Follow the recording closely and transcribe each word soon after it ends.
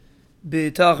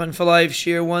Bitachon4life,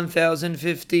 Shiur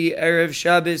 1050, Erev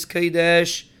Shabbos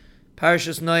Kodesh,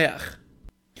 Parshas Noach.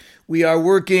 We are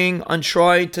working on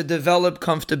trying to develop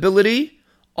comfortability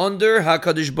under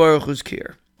HaKadosh Baruch Hu's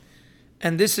care.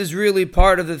 And this is really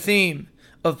part of the theme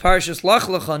of Parshas Lech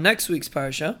Lecha, next week's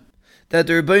Parsha, that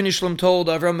the Rebbeinu Shalom told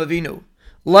Avram Avinu,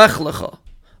 Lech Lecha,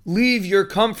 leave your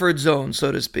comfort zone,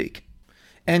 so to speak,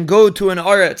 and go to an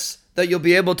Aretz that you'll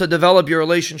be able to develop your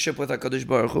relationship with HaKadosh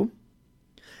Baruch Hu.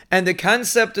 And the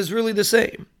concept is really the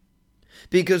same.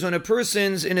 Because when a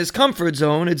person's in his comfort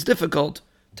zone, it's difficult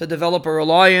to develop a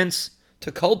reliance,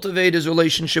 to cultivate his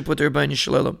relationship with the Rebbeinu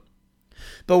Shalom.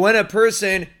 But when a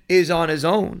person is on his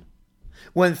own,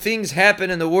 when things happen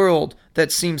in the world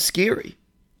that seem scary,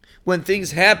 when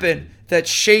things happen that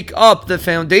shake up the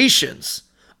foundations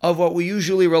of what we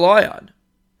usually rely on,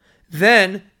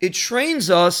 then it trains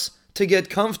us to get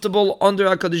comfortable under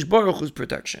HaKadosh Baruch Hu's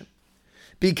protection.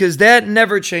 Because that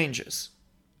never changes.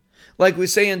 Like we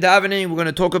say in davening, we're going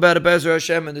to talk about it Be'ezer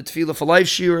Hashem in the Bitachon4life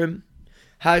Shiurim.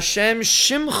 Hashem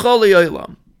Shimcha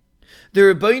L'Olam. The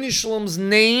Rebbeinu Shalom's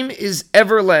name is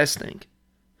everlasting.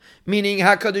 Meaning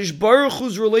HaKadosh Baruch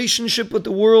Hu's relationship with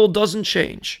the world doesn't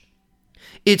change.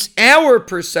 It's our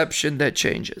perception that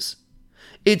changes.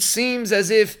 It seems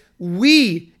as if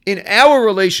we, in our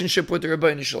relationship with the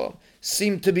Rebbeinu Shalom,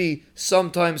 seem to be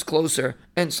sometimes closer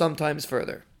and sometimes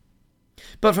further.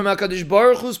 But from HaKadosh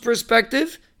Baruch Hu's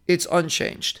perspective, it's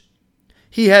unchanged.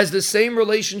 He has the same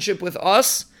relationship with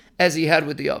us as he had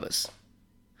with the others.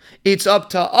 It's up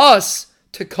to us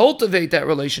to cultivate that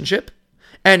relationship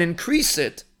and increase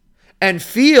it and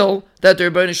feel that the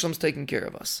Rebbeinu Shalom is taking care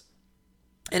of us.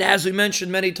 And as we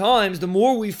mentioned many times, the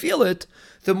more we feel it,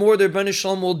 the more the Rebbeinu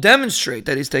Shalom will demonstrate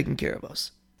that he's taking care of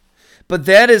us. But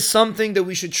that is something that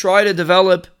we should try to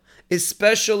develop,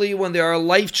 especially when there are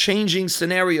life-changing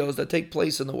scenarios that take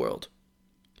place in the world.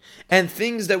 And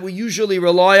things that we usually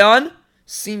rely on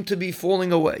seem to be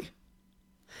falling away.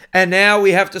 And now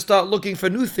we have to start looking for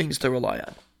new things to rely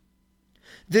on.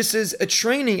 This is a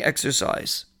training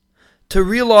exercise to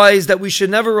realize that we should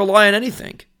never rely on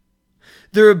anything.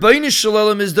 The Rebbeinu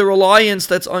Shalom is the reliance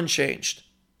that's unchanged.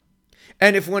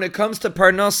 And if when it comes to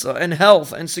parnasa and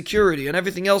health and security and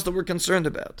everything else that we're concerned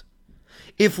about,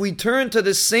 if we turn to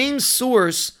the same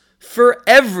source for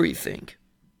everything,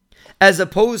 as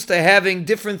opposed to having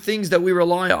different things that we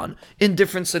rely on in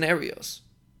different scenarios,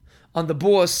 on the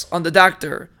boss, on the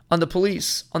doctor, on the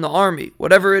police, on the army,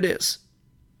 whatever it is,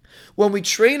 when we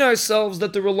train ourselves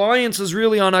that the reliance is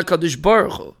really on HaKadosh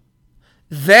Baruch Hu,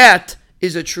 that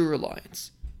is a true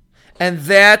reliance. And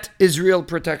that is real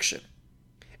protection.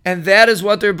 And that is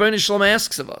what the Rebbeinu Shalom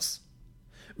asks of us.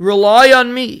 Rely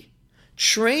on me.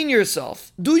 Train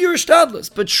yourself. Do your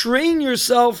shtadlis, but train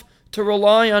yourself to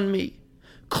rely on me.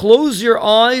 Close your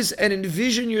eyes and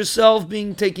envision yourself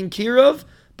being taken care of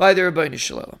by the Rebbeinu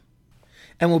Shalom.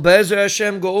 And we'll Be'ezer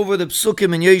Hashem go over the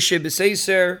psukim in Yoshe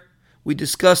B'Seiser. We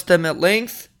discussed them at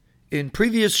length in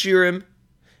previous shiurim.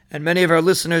 And many of our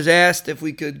listeners asked if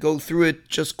we could go through it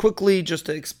just quickly, just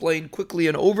to explain quickly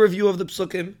an overview of the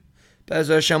psukim.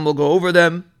 Be'ezer Hashem will go over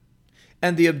them.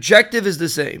 And the objective is the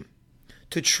same.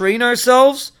 To train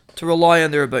ourselves to rely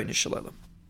on the Rebbeinu Shalom.